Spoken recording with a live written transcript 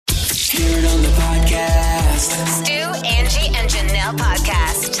Angie and Janelle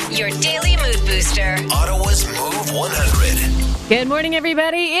podcast. Your daily mood booster. Ottawa's Move 100. Good morning,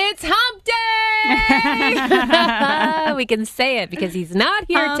 everybody. It's Hump Day. We can say it because he's not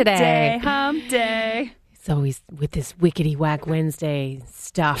here today. Hump day. So he's with this Wickety Whack Wednesday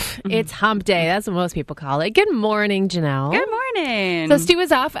stuff. It's Hump Day. That's what most people call it. Good morning, Janelle. Good morning. So Stu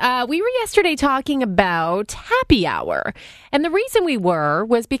is off. We were yesterday talking about happy hour. And the reason we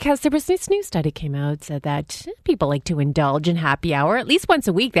was because there was this new study came out said that people like to indulge in happy hour at least once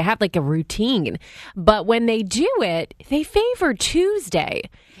a week. They have like a routine. But when they do it, they favor Tuesday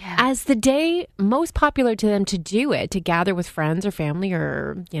as the day most popular to them to do it, to gather with friends or family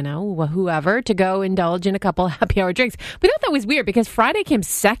or, you know, whoever, to go indulge in a couple happy hour drinks. We thought that was weird because Friday came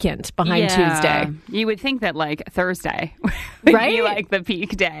second behind Tuesday. You would think that like Thursday would be like the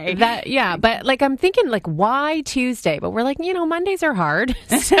peak day. But like I'm thinking like why Tuesday? But we're like, you know, Mondays are hard.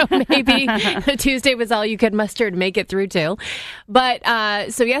 So maybe Tuesday was all you could muster to make it through too. But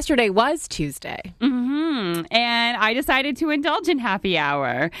so yesterday was Tuesday. Mm-hmm. And I decided to indulge in happy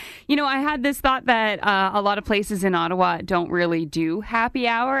hour. You know, I had this thought that a lot of places in Ottawa don't really do happy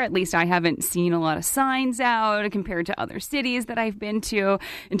hour. At least I haven't seen a lot of signs out compared to other cities that I've been to.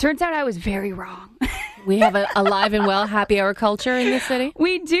 And turns out I was very wrong. We have a alive and well happy hour culture in this city.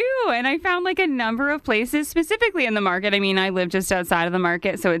 We do. And I found like a number of places, specifically in the market. I mean, I live just outside of the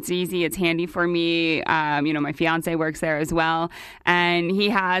market, so it's easy. It's handy for me. You know, my fiance works there as well. And he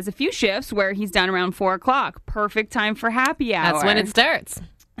has a few shifts where he's done around 4 o'clock. Perfect time for happy hour. That's when it starts.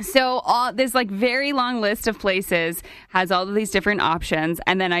 So this like very long list of places has all of these different options.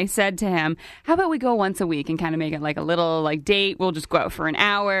 And then I said to him, how about we go once a week and kind of make it like a little like date? We'll just go out for an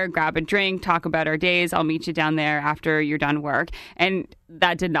hour, grab a drink, talk about our days. I'll meet you down there after you're done work. And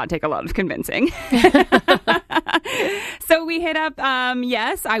that did not take a lot of convincing. So we hit up,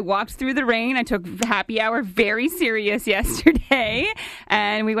 I walked through the rain. I took happy hour very serious yesterday.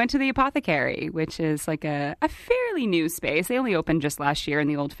 And we went to the Apothecary, which is like a fairly new space. They only opened just last year in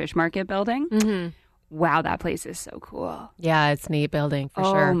the old fish market building. Mm-hmm. Wow, that place is so cool. Yeah, it's a neat building for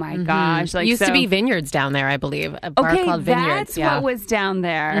sure. Oh my gosh. Like, used to be Vineyards down there, I believe. A bar called Vineyards. That's what was down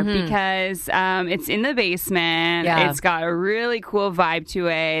there because it's in the basement. Yeah. It's got a really cool vibe to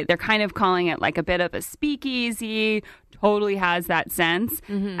it. They're kind of calling it like a bit of a speakeasy. Totally has that sense.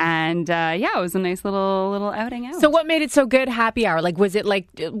 Mm-hmm. And it was a nice little outing out. So what made it so good, happy hour? Like, was it like,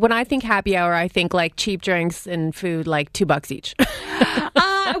 when I think happy hour, I think like cheap drinks and food, like $2 each.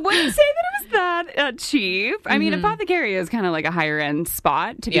 I wouldn't say that it was that cheap. I mean, Apothecary is kind of like a higher end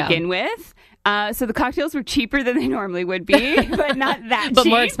spot to begin with. So the cocktails were cheaper than they normally would be, but not that cheap. But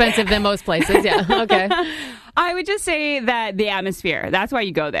more expensive than most places, yeah. Okay. I would just say that the atmosphere, that's why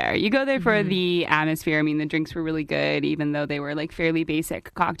you go there. You go there for the atmosphere. I mean, the drinks were really good, even though they were like fairly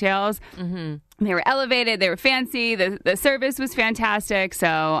basic cocktails. Mm-hmm. They were elevated. They were fancy. The service was fantastic.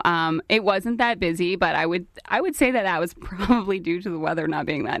 So it wasn't that busy, but I would say that was probably due to the weather not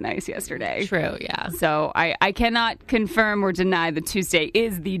being that nice yesterday. True, yeah. So I cannot confirm or deny that Tuesday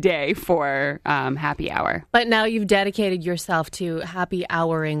is the day for happy hour. But now you've dedicated yourself to happy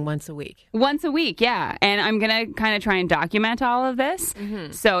houring once a week. Once a week, yeah. And I'm going to kind of try and document all of this.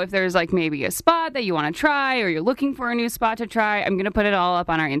 Mm-hmm. So if there's like maybe a spot that you want to try or you're looking for a new spot to try, I'm going to put it all up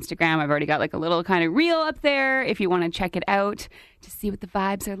on our Instagram. I've already got like a little kind of reel up there if you want to check it out to see what the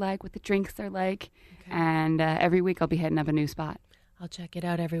vibes are like, what the drinks are like. Okay. And every week I'll be hitting up a new spot. I'll check it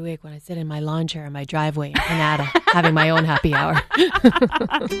out every week when I sit in my lawn chair in my driveway in Canada having my own happy hour.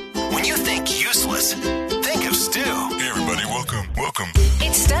 When you think useless, think of Stu. Hey everybody, welcome.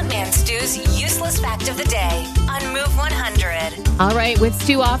 It's Stuntman Stu's Useless Fact of the Day on Move 100. All right, with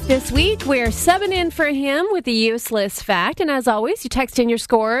Stu off this week, we're subbing in for him with the useless fact. And as always, you text in your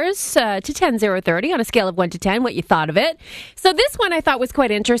scores to 10-0-30 on a scale of 1 to 10, what you thought of it. So this one I thought was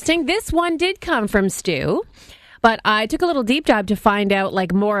quite interesting. This one did come from Stu. But I took a little deep dive to find out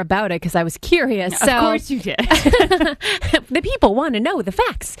like more about it because I was curious. Of course you did. The people want to know the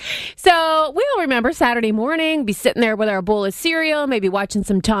facts. So we all remember Saturday morning, be sitting there with our bowl of cereal, maybe watching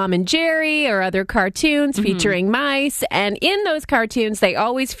some Tom and Jerry or other cartoons featuring mice. And in those cartoons, they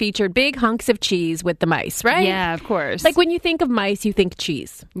always featured big hunks of cheese with the mice, right? Yeah, of course. Like when you think of mice, you think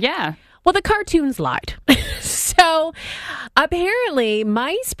cheese. Yeah. Well, the cartoons lied. So apparently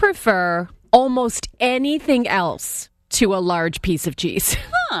mice prefer almost anything else to a large piece of cheese.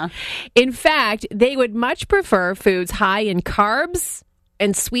 Huh. In fact, they would much prefer foods high in carbs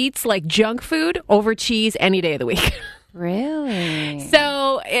and sweets like junk food over cheese any day of the week. Really?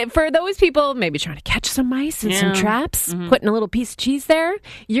 So for those people maybe trying to catch some mice and some traps, putting a little piece of cheese there,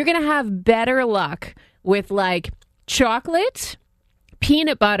 you're going to have better luck with like chocolate,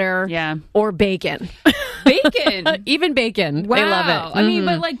 peanut butter, or bacon. Bacon Bacon. Even bacon. Wow. They love it. I mean,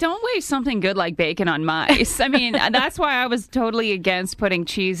 but like, don't waste something good like bacon on mice. I mean, that's why I was totally against putting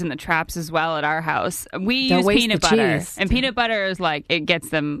cheese in the traps as well at our house. We Don't use waste peanut the butter. cheese. And peanut butter is like, it gets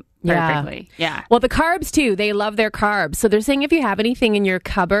them Yeah. perfectly. Yeah. Well, the carbs too, they love their carbs. So they're saying if you have anything in your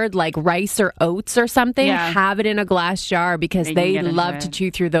cupboard like rice or oats or something, Yeah. have it in a glass jar because They can they get into love it. to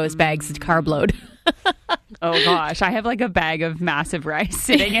chew through those bags of carb load. Oh gosh, I have like a bag of massive rice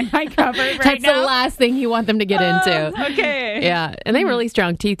sitting in my cupboard right That's now. the last thing you want them to get into. Okay. Yeah, and they have really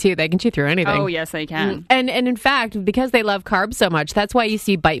strong teeth too. They can chew through anything. Oh yes, they can. And in fact, because they love carbs so much, that's why you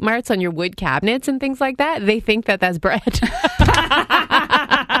see bite marks on your wood cabinets and things like that. They think that that's bread.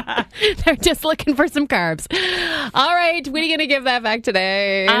 They're just looking for some carbs. All right, what are you going to give that back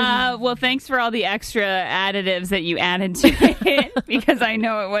today? Well, thanks for all the extra additives that you added to it because I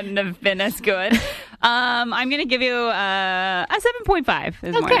know it wouldn't have been as good. I'm going to give you a 7.5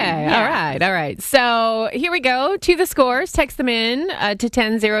 this morning. Okay, all right. So here we go to the scores. Text them in to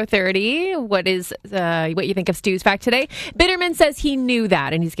 10030. What you think of Stu's fact today? Bitterman says he knew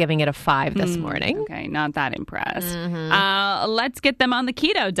that, and he's giving it a 5 this morning. Okay, not that impressed. Let's get them on the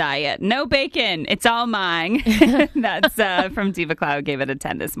keto diet. No bacon. It's all mine. That's from Diva Cloud. Gave it a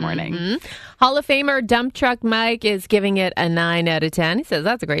 10 this morning. Hall of Famer Dump Truck Mike is giving it a 9 out of 10. He says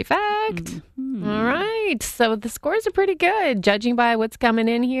that's a great fact. All right. So the scores are pretty good, judging by what's coming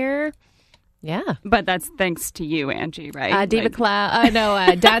in here. Yeah. But that's thanks to you, Angie, right? Diva Cloud,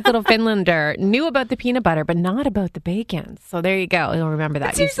 Dad's Little Finlander knew about the peanut butter, but not about the bacon. So there you go. You'll remember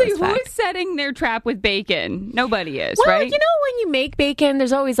that. Seriously, useless who fact. is setting their trap with bacon? Nobody is, Well, right? you know, when you make bacon,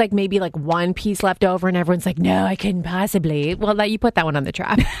 there's always like maybe like one piece left over, and everyone's like, "No, I couldn't possibly." Well, you put that one on the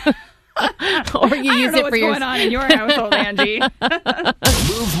trap, or you I use don't know it for what's your. going on in your household, Angie.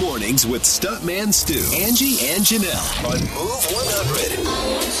 Move mornings with Stuntman Stu, Angie, and Janelle on Move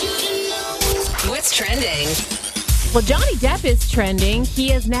 100. What's trending? Well, Johnny Depp is trending. He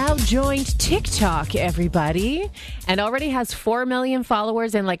has now joined TikTok, everybody, and already has 4 million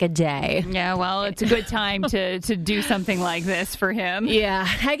followers in like a day. Yeah, well, it's a good time to do something like this for him. Yeah,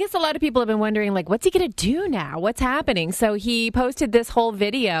 I guess a lot of people have been wondering, like, what's he going to do now? What's happening? So he posted this whole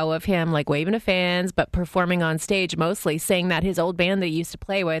video of him, like, waving to fans, but performing on stage mostly, saying that his old band that he used to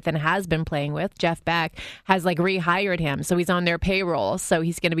play with and has been playing with, Jeff Beck, has, like, rehired him. So he's on their payroll. So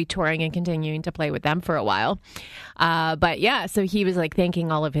he's going to be touring and continuing to play with them for a while. But yeah, so he was like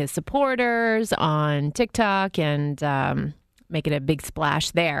thanking all of his supporters on TikTok and making a big splash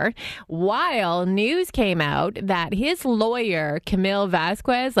there. While news came out that his lawyer, Camille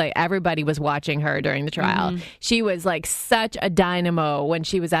Vasquez, like everybody was watching her during the trial. She was like such a dynamo when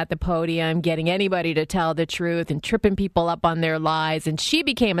she was at the podium, getting anybody to tell the truth and tripping people up on their lies. And she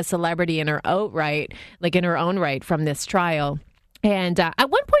became a celebrity in her own right from this trial. And at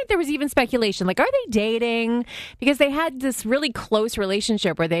one point, there was even speculation, like, are they dating? Because they had this really close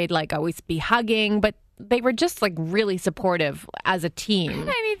relationship where they'd, like, always be hugging, but they were just, like, really supportive as a team.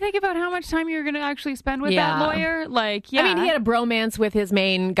 I mean, think about how much time you're going to actually spend with Yeah. that lawyer. Like, yeah. I mean, he had a bromance with his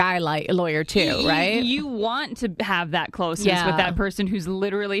main guy lawyer, too, right? You want to have that closeness Yeah. with that person who's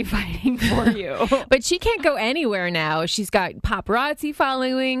literally fighting for you. But she can't go anywhere now. She's got paparazzi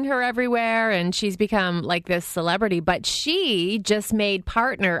following her everywhere, and she's become like this celebrity. But she just made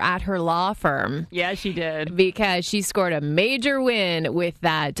partner at her law firm Yeah, she did. because she scored a major win with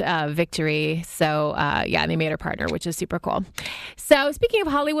that victory. So, yeah, they made her partner, which is super cool. So, speaking of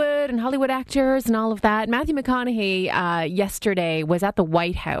Hollywood and Hollywood actors and all of that, Matthew McConaughey yesterday was at the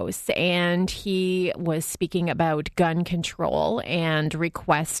White House, and he was speaking about gun control and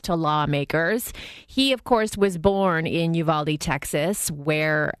requests to lawmakers. He, of course, was born in Uvalde, Texas,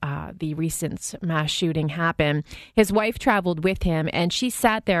 where the recent mass shooting happened. His wife traveled with him, and she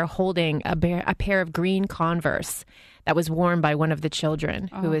sat there holding a pair of green Converse that was worn by one of the children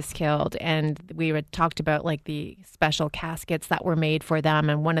who was killed. And we had talked about like the special caskets that were made for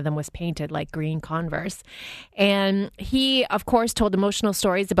them. And one of them was painted like green Converse. And he, of course, told emotional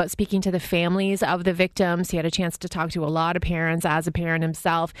stories about speaking to the families of the victims. He had a chance to talk to a lot of parents as a parent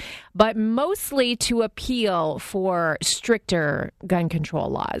himself, but mostly to appeal for stricter gun control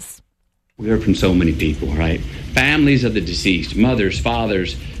laws. We heard from so many people, right? Families of the deceased, mothers,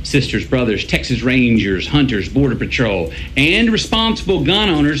 fathers, sisters, brothers, Texas Rangers, hunters, Border Patrol, and responsible gun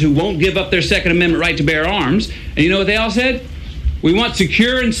owners who won't give up their Second Amendment right to bear arms. And you know what they all said? We want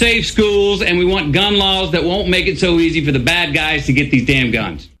secure and safe schools, and we want gun laws that won't make it so easy for the bad guys to get these damn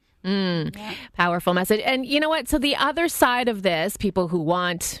guns. Powerful message. And you know what? So the other side of this, people who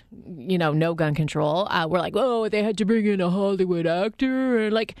want, no gun control, were like, oh, they had to bring in a Hollywood actor. Or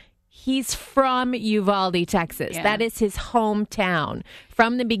like, He's from Uvalde, Texas. Yeah. That is his hometown.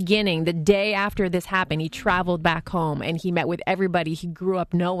 From the beginning, the day after this happened, he traveled back home and he met with everybody he grew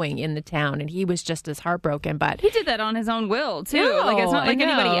up knowing in the town, and he was just as heartbroken. But He did that on his own will, too. No, like, it's not like I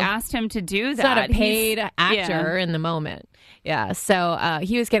know. anybody asked him to do that. it's not a paid He's- actor Yeah. in the moment. Yeah, so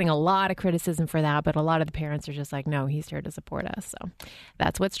he was getting a lot of criticism for that, but a lot of the parents are just like, no, he's here to support us. So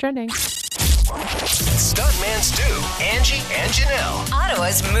that's what's trending. Stuntman Stu, Angie, and Janelle.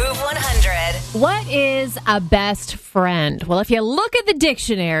 Ottawa's Move 100. What is a best friend? Well, if you look at the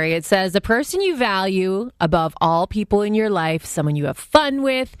dictionary, it says the person you value above all people in your life, someone you have fun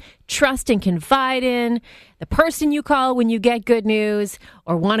with, trust and confide in, the person you call when you get good news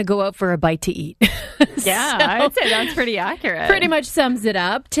or want to go out for a bite to eat. Yeah, So, I'd say that's pretty accurate. pretty much sums it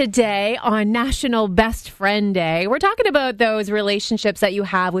up. Today on National Best Friend Day, we're talking about those relationships that you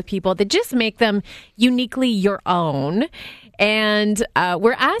have with people that just make them uniquely your own. And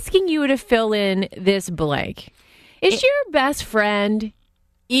we're asking you to fill in this blank. Is your best friend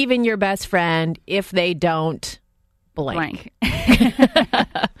even your best friend if they don't blank?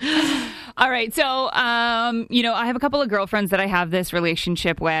 All right. So, I have a couple of girlfriends that I have this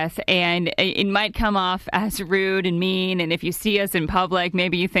relationship with, and it might come off as rude and mean. And if you see us in public,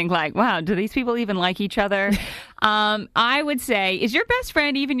 maybe you think like, wow, do these people even like each other? I would say, is your best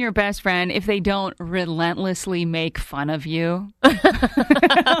friend even your best friend if they don't relentlessly make fun of you?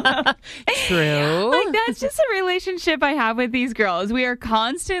 True. Like, that's just a relationship I have with these girls. We are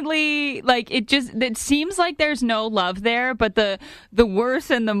constantly like, it seems like there's no love there, but the worse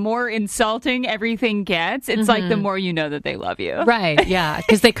and the more insulting everything gets, it's like the more you know that they love you. Right, yeah,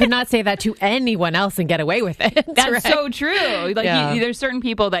 because they could not say that to anyone else and get away with it. That's right? so true. Like, Yeah. there's certain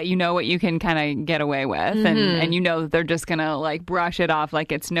people that you know what you can kind of get away with, and you know that they're just gonna like brush it off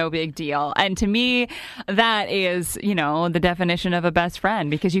like it's no big deal. And to me, that is, the definition of a best friend,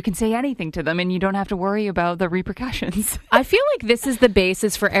 because you can say anything to them and you don't have to worry about the repercussions. I feel like this is the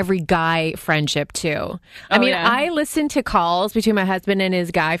basis for every guy friendship too. I mean, yeah. I listen to calls between my husband and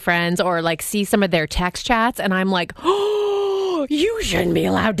his guy friends, or like see some of their text chats, and I'm like, oh, you shouldn't be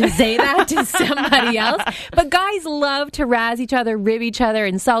allowed to say that to somebody else. But guys love to razz each other, rib each other,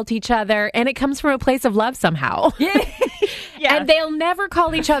 insult each other, and it comes from a place of love somehow. Yeah. And they'll never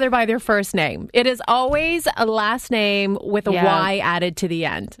call each other by their first name. It is always a last name with a Yeah. Y added to the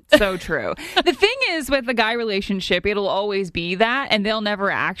end. So true. The thing is, with the guy relationship, it'll always be that, and they'll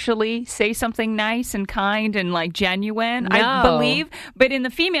never actually say something nice and kind and like genuine, I No. believe. But in the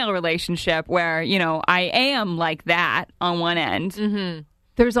female relationship where, I am like that on one end,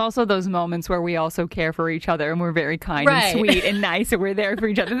 there's also those moments where we also care for each other and we're very kind Right. and sweet and nice and we're there for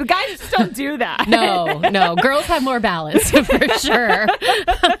each other. The guys just don't do that. No. Girls have more balance for sure.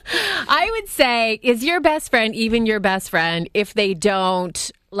 I would say, is your best friend even your best friend if they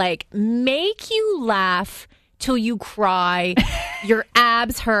don't like make you laugh till you cry, your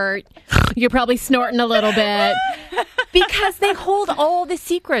abs hurt, you're probably snorting a little bit. Because they hold all the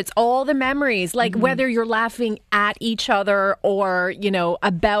secrets, all the memories, like whether you're laughing at each other or,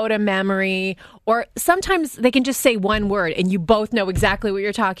 about a memory, or sometimes they can just say one word and you both know exactly what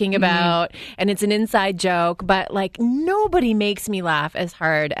you're talking about and it's an inside joke. But like nobody makes me laugh as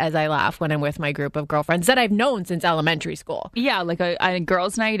hard as I laugh when I'm with my group of girlfriends that I've known since elementary school. Yeah, like a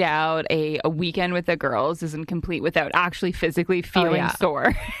girls' night out, a weekend with the girls isn't complete without actually physically feeling yeah.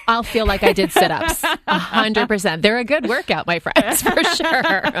 sore. I'll feel like I did sit-ups 100%. They're a good workout, my friends, for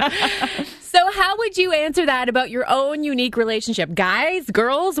sure. So how would you answer that about your own unique relationship? Guys,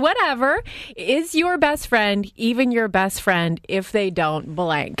 girls, whatever. Is your best friend even your best friend if they don't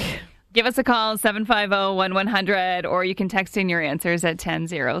blank? Give us a call, 750-1100, or you can text in your answers at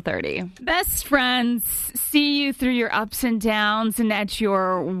 10030. Best friends see you through your ups and downs and at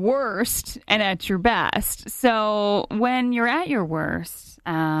your worst and at your best. So when you're at your worst,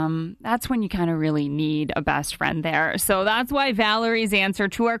 that's when you kind of really need a best friend there. So that's why Valerie's answer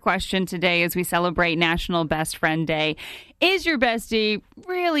to our question today as we celebrate National Best Friend Day: is your bestie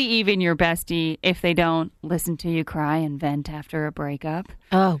really even your bestie if they don't listen to you cry and vent after a breakup?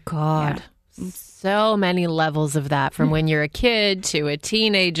 Oh, God. So many levels of that, from when you're a kid to a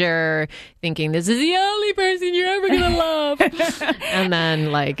teenager, thinking this is the only person you're ever going to love. And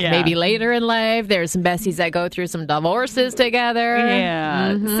then, maybe later in life, there's some besties that go through some divorces together.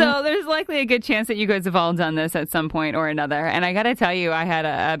 Yeah. So there's likely a good chance that you guys have all done this at some point or another. And I got to tell you, I had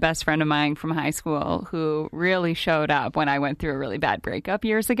a best friend of mine from high school who really showed up when I went through a really bad breakup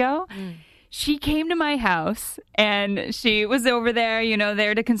years ago. She came to my house and she was over there,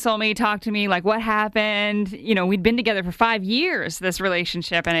 there to console me, talk to me, like what happened. We'd been together for 5 years, this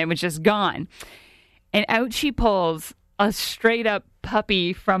relationship, and it was just gone. And out she pulls a straight up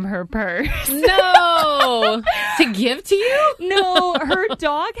puppy from her purse. No! To give to you? No, her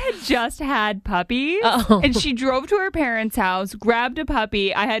dog had just had puppies, and she drove to her parents' house, grabbed a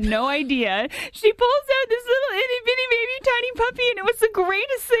puppy. I had no idea. She pulls out this little itty bitty baby tiny puppy, and it was the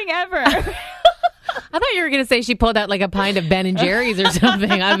greatest thing ever. I thought you were going to say she pulled out like a pint of Ben and Jerry's or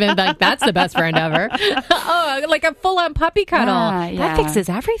something. I've been like, that's the best friend ever. Oh, like a full-on puppy cuddle. That fixes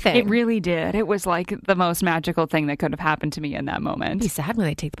everything. It really did. It was like the most magical thing that could have happened to me in that moment. It'd be sad when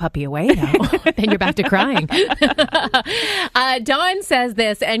they take the puppy away, though. Then you're back to crying. Dawn says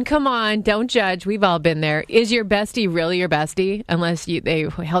this, and come on, don't judge. We've all been there. Is your bestie really your bestie? Unless they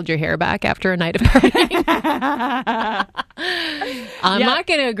held your hair back after a night of partying. I'm not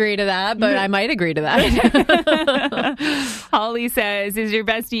going to agree to that, but I might agree to that. Holly says, is your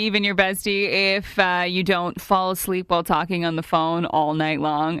bestie even your bestie if you don't fall asleep while talking on the phone all night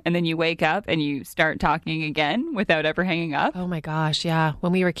long, and then you wake up and you start talking again without ever hanging up? Oh my gosh, yeah.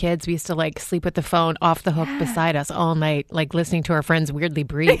 When we were kids, we used to like sleep with the phone off the hook beside us all night, like listening to our friends weirdly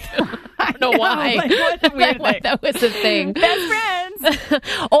breathe. I don't know why. Like, what a weird thing. That was a thing. Best friends.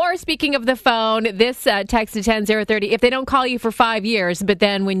 Or speaking of the phone, this text to 10030, if they don't call you for 5 years, but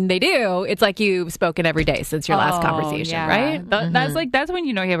then when they do, it's like you've spoken every day since your last conversation, right? That's when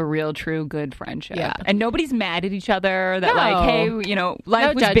you know you have a real, true, good friendship. Yeah. And nobody's mad at each other. That like, hey,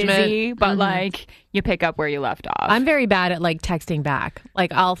 life was judgment. busy, but like you pick up where you left off. I'm very bad at like texting back.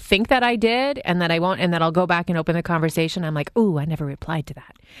 Like I'll think that I did and that I won't, and then I'll go back and open the conversation. I'm like, ooh, I never replied to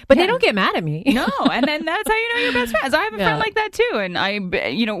that. But they don't get mad at me. No, and then that's how you know you're best friends. I have a friend like that too,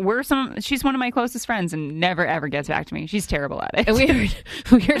 and she's one of my closest friends, and never ever gets back to me. She's terrible at it. And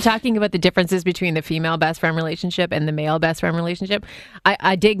we were talking about the differences between the female best friend relationship and the male best friend relationship.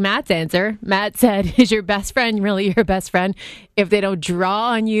 I dig Matt's answer. Matt said, "Is your best friend really your best friend if they don't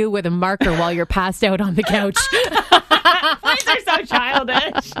draw on you with a marker while you're passed out on the couch?" Boys are so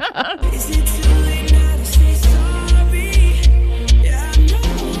childish. Is it too late now to say sorry? Yeah, I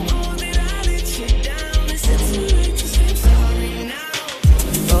know that I let you down. Is it too late to say sorry now?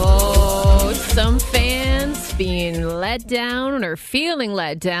 Oh, some fans being let down or feeling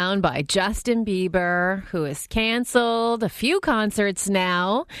let down by Justin Bieber, who has canceled a few concerts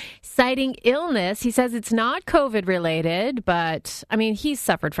now, citing illness. He says it's not COVID related, but I mean, he's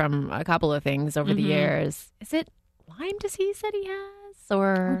suffered from a couple of things over the years. Is it Lyme disease that he has,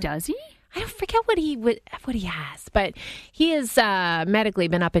 or Does he? I don't forget what he has, but he has medically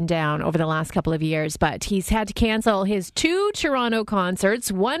been up and down over the last couple of years. But he's had to cancel his 2 Toronto concerts,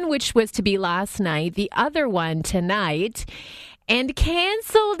 one which was to be last night, the other one tonight, and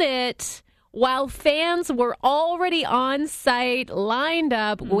canceled it while fans were already on site, lined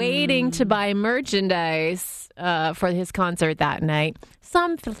up, waiting to buy merchandise for his concert that night.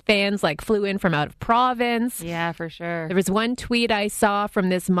 Some fans flew in from out of province. Yeah, for sure. There was one tweet I saw from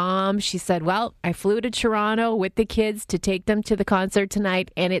this mom. She said, well, I flew to Toronto with the kids to take them to the concert tonight,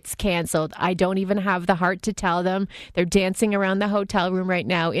 and it's canceled. I don't even have the heart to tell them. They're dancing around the hotel room right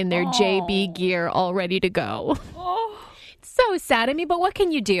now in their JB gear, all ready to go. So sad. I mean, but what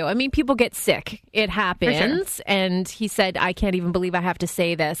can you do? I mean, people get sick. It happens. Sure. And he said, I can't even believe I have to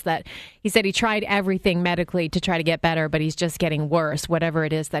say this, that he said he tried everything medically to try to get better, but he's just getting worse, whatever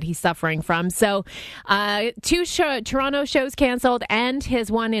it is that he's suffering from. So 2 Toronto shows canceled and his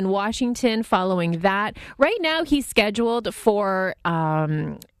one in Washington following that. Right now, he's scheduled for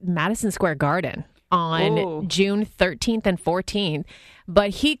Madison Square Garden on June 13th and 14th.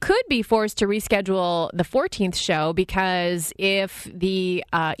 But he could be forced to reschedule the 14th show because if the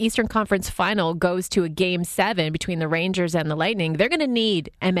Eastern Conference Final goes to a Game 7 between the Rangers and the Lightning, they're going to need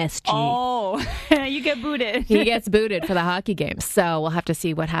MSG. Oh, you get booted. He gets booted for the hockey games. So we'll have to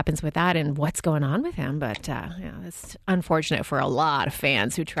see what happens with that and what's going on with him. But it's unfortunate for a lot of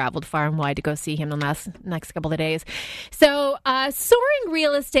fans who traveled far and wide to go see him the next couple of days. So soaring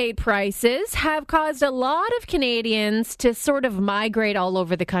real estate prices have caused a lot of Canadians to sort of migrate all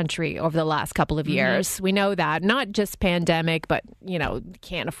over the country over the last couple of years. We know that. Not just pandemic, but,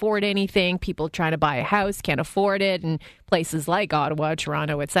 can't afford anything. People trying to buy a house can't afford it in places like Ottawa,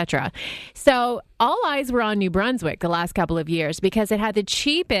 Toronto, etc. So all eyes were on New Brunswick the last couple of years because it had the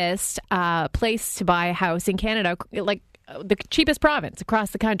cheapest place to buy a house in Canada, like the cheapest province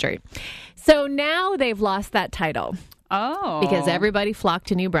across the country. So now they've lost that title. Oh. Because everybody flocked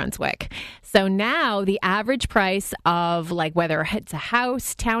to New Brunswick. So now the average price of whether it's a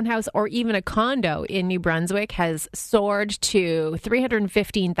house, townhouse, or even a condo in New Brunswick has soared to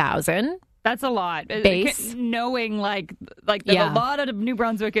 $315,000 That's a lot. Base. Knowing like Yeah. a lot of New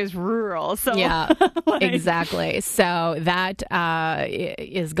Brunswick is rural. So Yeah, exactly. So that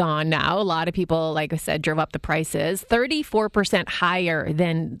is gone now. A lot of people, like I said, drove up the prices 34% higher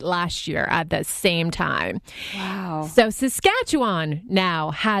than last year at the same time. Wow. So Saskatchewan now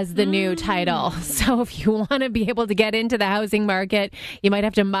has the new title. So if you want to be able to get into the housing market, you might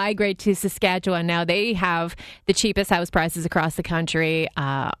have to migrate to Saskatchewan. Now they have the cheapest house prices across the country,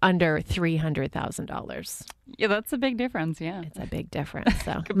 under $300,000. Yeah, that's a big difference. Yeah. It's a big difference.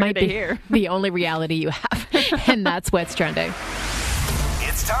 So Compared might to be here. the only reality you have, and that's what's trending.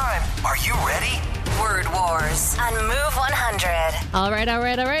 It's time. Are you ready? Word Wars on Move 100. All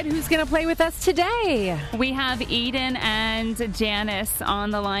right. Who's going to play with us today? We have Eden and Janice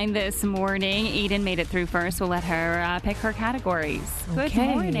on the line this morning. Eden made it through first. We'll let her pick her categories. Good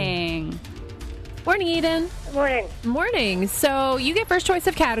Okay. morning. Morning, Eden. Morning. Morning. So you get first choice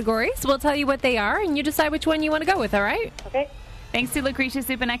of categories. We'll tell you what they are, and you decide which one you want to go with, all right? Okay. Thanks to Lucretia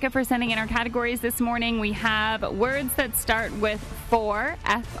Supaneka for sending in our categories this morning. We have words that start with for,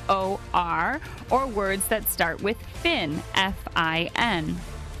 F-O-R, or words that start with fin, F-I-N.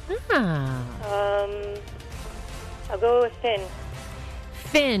 Ah. I'll go with Finn.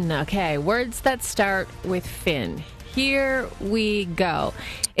 Fin. Okay. Words that start with fin. Here we go.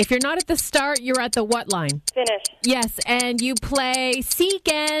 If you're not at the start, you're at the what line? Finish. Yes, and you play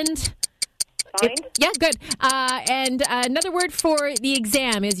seek and... Find. Yeah, good. And another word for the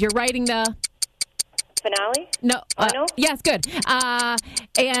exam is you're writing the... Finale. No. Final? Yes, good.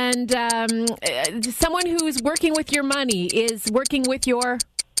 And someone who's working with your money is working with your...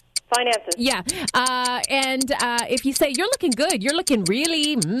 Finances. Yeah. And if you say, you're looking good, you're looking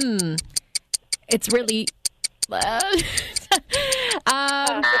really... it's really... I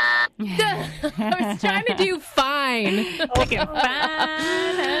was trying to do fine.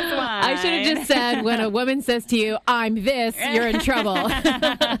 I should have just said, when a woman says to you, I'm this, you're in trouble.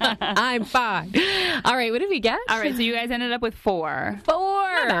 I'm fine. All right, what did we get? All right, so you guys ended up with 4.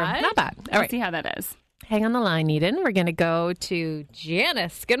 4. bad. Not bad. All Let's right. see how that is. Hang on the line, Eden. We're going to go to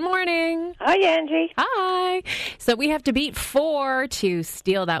Janice. Good morning. Hi, Angie. Hi. So we have to beat 4 to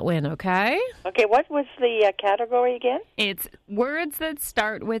steal that win, okay? Okay, what was the category again? It's words that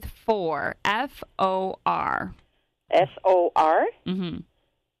start with for, F-O-R. S-O-R?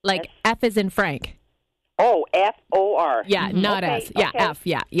 Like F is in Frank. Oh, F-O-R. Yeah, not Okay, S. Yeah, okay. F.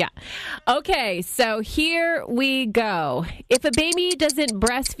 Yeah. Okay, so here we go. If a baby doesn't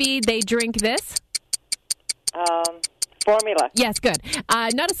breastfeed, they drink this. Formula. Yes, good.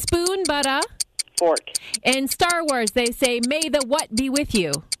 Not a spoon, but a... Fork. In Star Wars, they say, may the what be with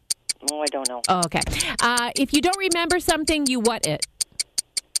you. Oh, I don't know. Oh, okay. If you don't remember something, you what it.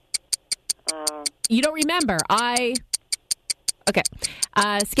 You don't remember. Okay.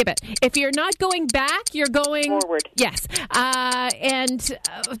 Skip it. If you're not going back, you're going... Forward. Yes. And,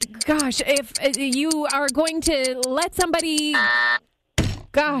 gosh, if you are going to let somebody...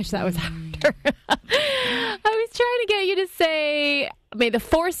 Gosh, that was harder. I was trying to get you to say, may the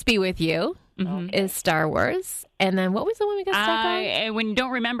force be with you, is Star Wars. And then what was the one we got stuck on? When you don't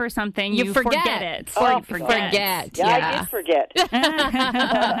remember something, You you forget. it. Or You forget. Yeah, Yeah. I did forget.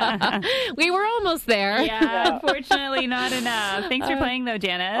 We were almost there. Yeah, unfortunately not enough. Thanks for playing, though,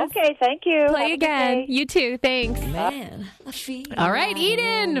 Janice. Okay, thank you. Have Play a good again. day. You too. Thanks. Man, I feel All right,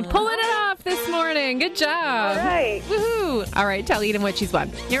 Eden, pulling it off this morning. Good job. All right. Woohoo. All right, tell Eden what she's won.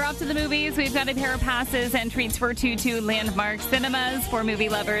 You're off to the movies. We've got a pair of passes and treats for 2 Landmark Cinemas for movie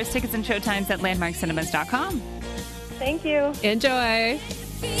lovers. Tickets and showtimes at landmarkcinemas.com. Thank you. Enjoy.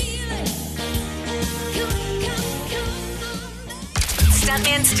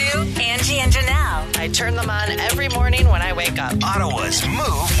 Stuntman Stu, Angie, and Janelle. I turn them on every morning when I wake up. Ottawa's Move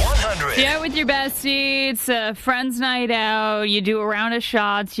 100. Yeah, with your bestie. It's a friend's night out. You do a round of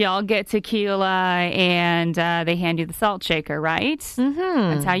shots. Y'all get tequila, and they hand you the salt shaker, right?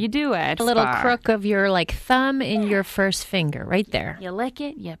 Mm-hmm. That's how you do it. A little Spar. crook of your thumb in your first finger, right there. You lick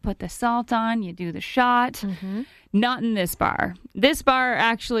it, you put the salt on, you do the shot. Not in this bar. This bar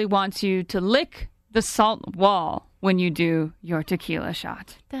actually wants you to lick the salt wall when you do your tequila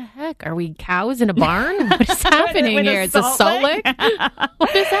shot. What the heck? Are we cows in a barn? What is happening With a here? It's a salt salt lick? lick?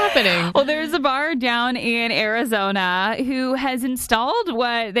 What is happening? Well, there's a bar down in Arizona who has installed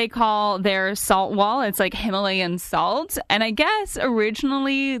what they call their salt wall. It's like Himalayan salt. And I guess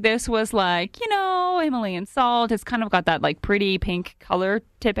originally this was like, Himalayan salt has kind of got that like pretty pink color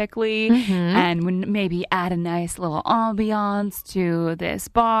typically. And would maybe add a nice little ambiance to this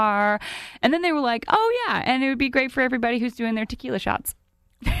bar. And then they were like, oh yeah, and it would be great for everybody who's doing their tequila shots.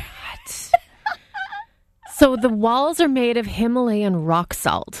 So the walls are made of Himalayan rock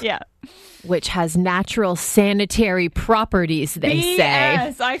salt. Yeah. which has natural sanitary properties, they say.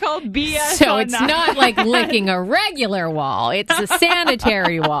 BS. I called BS. So on it's that. not like licking a regular wall. It's a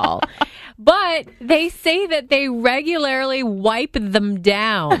sanitary wall. But they say that they regularly wipe them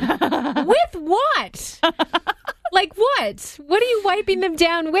down. With what? Like what? What are you wiping them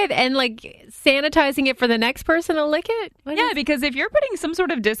down with? And like sanitizing it for the next person to lick it? Yeah, because if you're putting some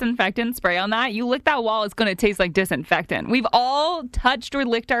sort of disinfectant spray on that, you lick that wall, it's going to taste like disinfectant. We've all touched or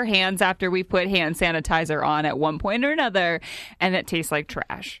licked our hands after we put hand sanitizer on at one point or another, and it tastes like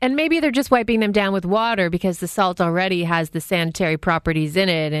trash. And maybe they're just wiping them down with water because the salt already has the sanitary properties in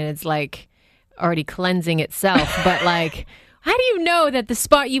it and it's like already cleansing itself. But like, how do you know that the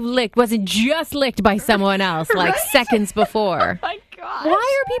spot you licked wasn't just licked by someone else like seconds before? My gosh. Why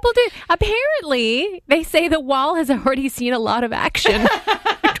are people doing? Apparently, they say the wall has already seen a lot of action.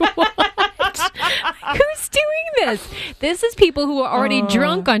 What? Who's doing this? This is people who are already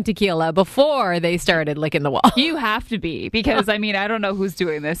drunk on tequila before they started licking the wall. You have to be, because I mean, I don't know who's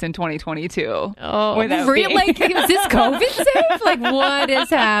doing this in 2022. Oh, without really? being- Like, is this COVID safe? Like, what is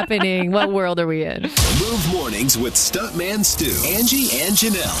happening? What world are we in? Move Mornings with Stuntman Stu, Angie, and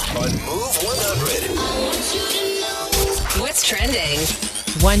Janelle on Move 100. What's trending?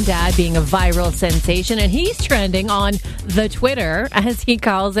 One dad being a viral sensation, and he's trending on the Twitter, as he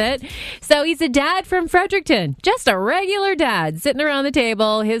calls it. So he's a dad from Fredericton, just a regular dad, sitting around the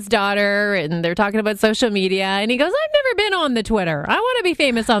table, his daughter, and they're talking about social media. And he goes, I've never been on the Twitter. I want to be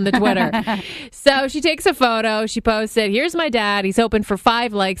famous on the Twitter. So she takes a photo. She posts it. Here's my dad. He's hoping for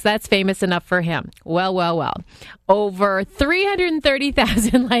 5 likes. That's famous enough for him. Well. Over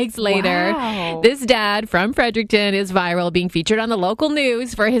 330,000 likes later, Wow. this dad from Fredericton is viral, being featured on the local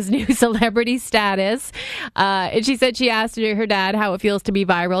news for his new celebrity status. And she said she asked her dad how it feels to be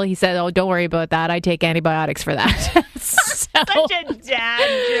viral. He said, oh, don't worry about that. I take antibiotics for that. Such a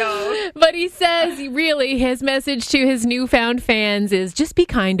dad joke. But he says, really, his message to his newfound fans is just be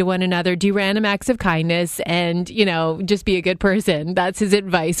kind to one another, do random acts of kindness, and, just be a good person. That's his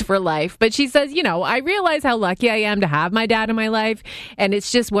advice for life. But she says, I realize how lucky I am to have my dad in my life, and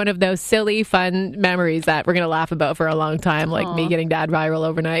it's just one of those silly, fun memories that we're going to laugh about for a long time, like me getting dad viral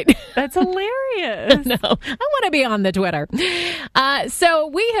overnight. That's hilarious. No, I want to be on the Twitter. So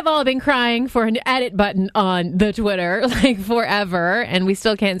we have all been crying for an edit button on the Twitter, like forever, and we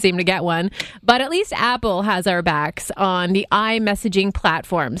still can't seem to get one. But at least Apple has our backs on the iMessaging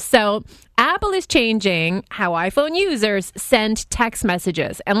platform. So Apple is changing how iPhone users send text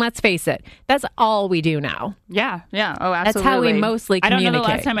messages. And let's face it, that's all we do now. Yeah. Oh, absolutely. That's how we mostly I don't know communicate.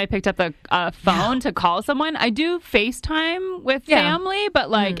 the last time I picked up a phone to call someone. I do FaceTime with family,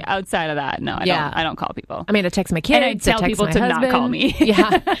 but outside of that, no, I don't call people. I mean, I text my kids. And I tell text people my to not husband. call me. Yeah.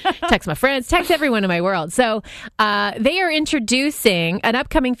 Text my friends. Text everyone in my world. So they are introducing an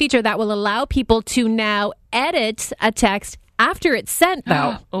upcoming feature that will allow people to now edit a text after it's sent,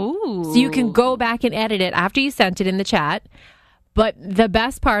 though. Ooh. So you can go back and edit it after you sent it in the chat. But the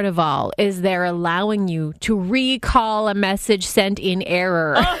best part of all is they're allowing you to recall a message sent in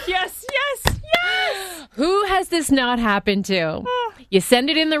error. Oh, yes. Who has this not happened to? You send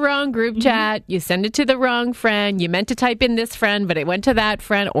it in the wrong group chat. You send it to the wrong friend. You meant to type in this friend, but it went to that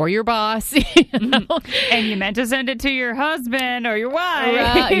friend or your boss. And you meant to send it to your husband or your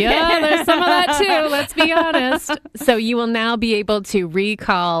wife. Yeah, there's some of that too. Let's be honest. So you will now be able to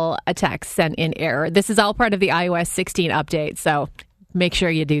recall a text sent in error. This is all part of the iOS 16 update. So make sure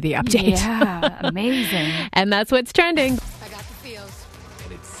you do the update. Yeah, amazing. And that's what's trending.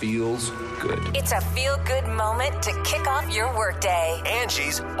 Feels good. It's a feel-good moment to kick off your workday.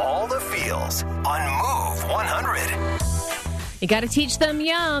 Angie's All the Feels on Move 100. You got to teach them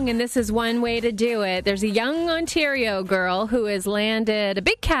young, and this is one way to do it. There's a young Ontario girl who has landed a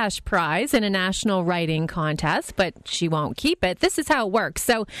big cash prize in a national writing contest, but she won't keep it. This is how it works.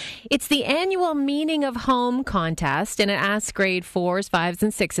 So it's the annual Meaning of Home contest, and it asks grade 4s, 5s,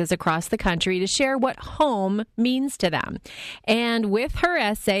 and 6s across the country to share what home means to them. And with her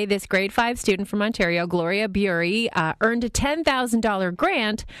essay, this grade 5 student from Ontario, Gloria Bury, earned a $10,000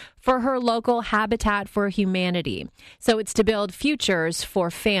 grant for her local Habitat for Humanity. So it's to build futures for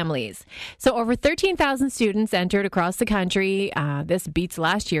families. So over 13,000 students entered across the country. This beats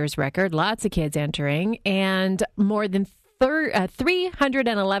last year's record. Lots of kids entering, and more than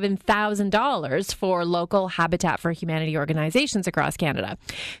 $311,000 for local Habitat for Humanity organizations across Canada.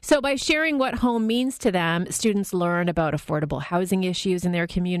 So by sharing what home means to them, students learn about affordable housing issues in their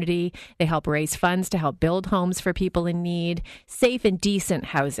community. They help raise funds to help build homes for people in need, safe and decent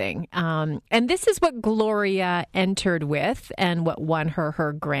housing. And this is what Gloria entered with and what won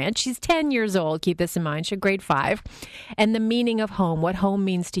her grant. She's 10 years old. Keep this in mind. She's grade 5. And the meaning of home, what home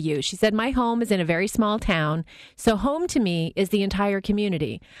means to you. She said, my home is in a very small town. So home to me is the entire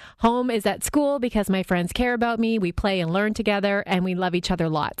community. Home is at school because my friends care about me. We play and learn together and we love each other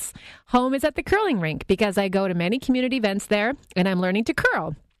lots. Home is at the curling rink because I go to many community events there and I'm learning to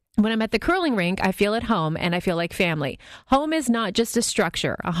curl. When I'm at the curling rink, I feel at home and I feel like family. Home is not just a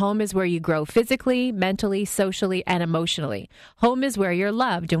structure. A home is where you grow physically, mentally, socially, and emotionally. Home is where you're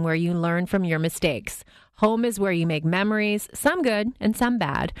loved and where you learn from your mistakes. Home is where you make memories, some good and some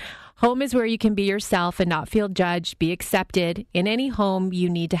bad. Home is where you can be yourself and not feel judged, be accepted. In any home,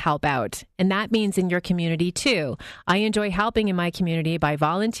 you need to help out. And that means in your community too. I enjoy helping in my community by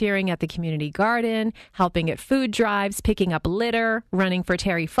volunteering at the community garden, helping at food drives, picking up litter, running for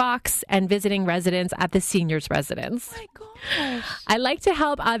Terry Fox, and visiting residents at the seniors' residence. Oh my gosh. I like to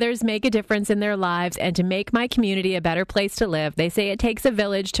help others make a difference in their lives and to make my community a better place to live. They say it takes a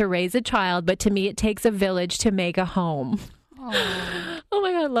village to raise a child, but to me, it takes a village to make a home. Oh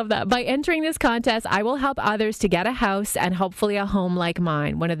my God, I love that. By entering this contest, I will help others to get a house and hopefully a home like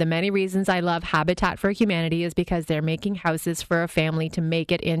mine. One of the many reasons I love Habitat for Humanity is because they're making houses for a family to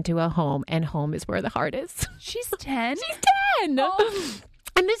make it into a home, and home is where the heart is. She's 10? She's 10! Oh.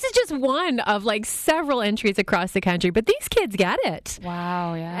 And this is just one of like several entries across the country, but these kids get it.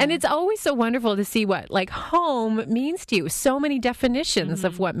 Wow, yeah. And it's always so wonderful to see what like home means to you. So many definitions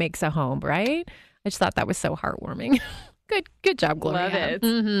of what makes a home, right? I just thought that was so heartwarming. Good job, Gloria. Love it.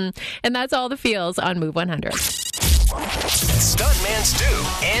 Mm-hmm. And that's all the feels on Move 100. Stuntman Stu,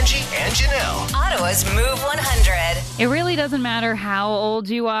 Angie, and Janelle. Ottawa's Move 100. It really doesn't matter how old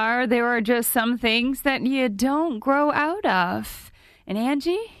you are. There are just some things that you don't grow out of. And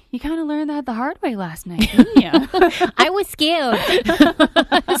Angie, you kind of learned that the hard way last night, didn't you? I was scared.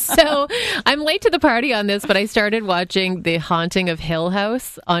 So I'm late to the party on this, but I started watching The Haunting of Hill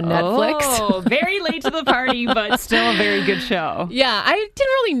House on Netflix. Oh, very late to the party, but still a very good show. Yeah, I didn't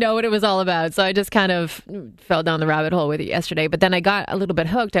really know what it was all about, so I just kind of fell down the rabbit hole with it yesterday. But then I got a little bit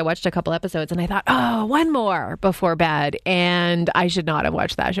hooked. I watched a couple episodes, and I thought, oh, one more before bed. And I should not have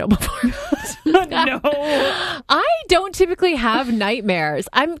watched that show before. No. I don't typically have nightmares.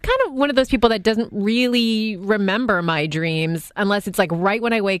 I'm kind of one of those people that doesn't really remember my dreams unless it's like right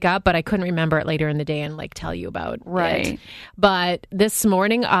when I wake up, but I couldn't remember it later in the day and like tell you about it. But this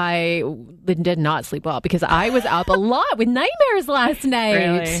morning I did not sleep well because I was up a lot with nightmares last night.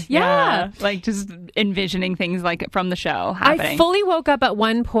 Really? Yeah. Like just envisioning things like from the show happening. I fully woke up at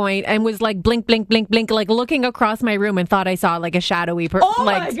one point and was like blink, blink, blink, blink, like looking across my room and thought I saw like a shadowy person. Oh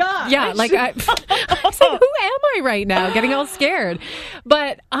like, my God. Yeah, like I was like, who am I right now? Getting all scared.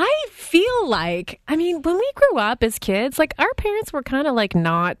 But I feel like, I mean, when we grew up as kids, like our parents were kind of like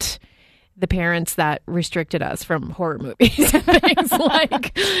not the parents that restricted us from horror movies and things.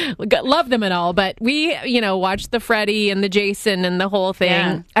 Like, love them and all, but we, watched the Freddy and the Jason and the whole thing.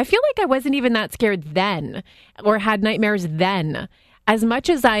 Yeah. I feel like I wasn't even that scared then or had nightmares then. As much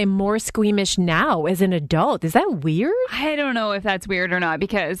as I'm more squeamish now as an adult. Is that weird? I don't know if that's weird or not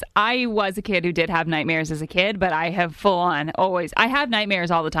because I was a kid who did have nightmares as a kid, but I have full on always. I have nightmares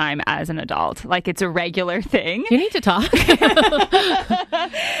all the time as an adult. Like it's a regular thing. You need to talk.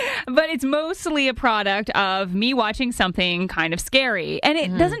 But it's mostly a product of me watching something kind of scary. And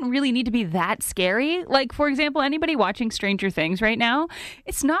it doesn't really need to be that scary. Like, for example, anybody watching Stranger Things right now,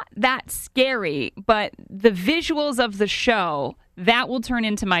 it's not that scary, but the visuals of the show, that will turn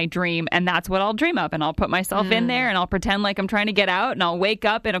into my dream, and that's what I'll dream up. And I'll put myself in there, and I'll pretend like I'm trying to get out, and I'll wake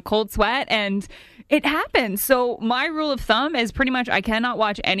up in a cold sweat, and it happens. So my rule of thumb is pretty much I cannot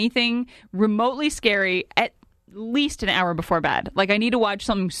watch anything remotely scary at least an hour before bed. Like I need to watch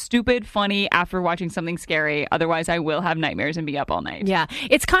something stupid, funny after watching something scary. Otherwise, I will have nightmares and be up all night. Yeah.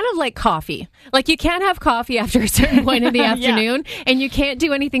 It's kind of like coffee. Like you can't have coffee after a certain point in the afternoon, and you can't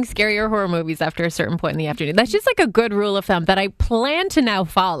do anything scary or horror movies after a certain point in the afternoon. That's just like a good rule of thumb that I plan to now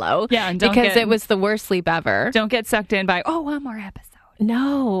follow. Yeah, and because it was the worst sleep ever. Don't get sucked in by, one more episode.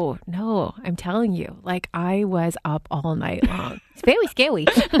 No, I'm telling you. Like I was up all night long. It's very scary.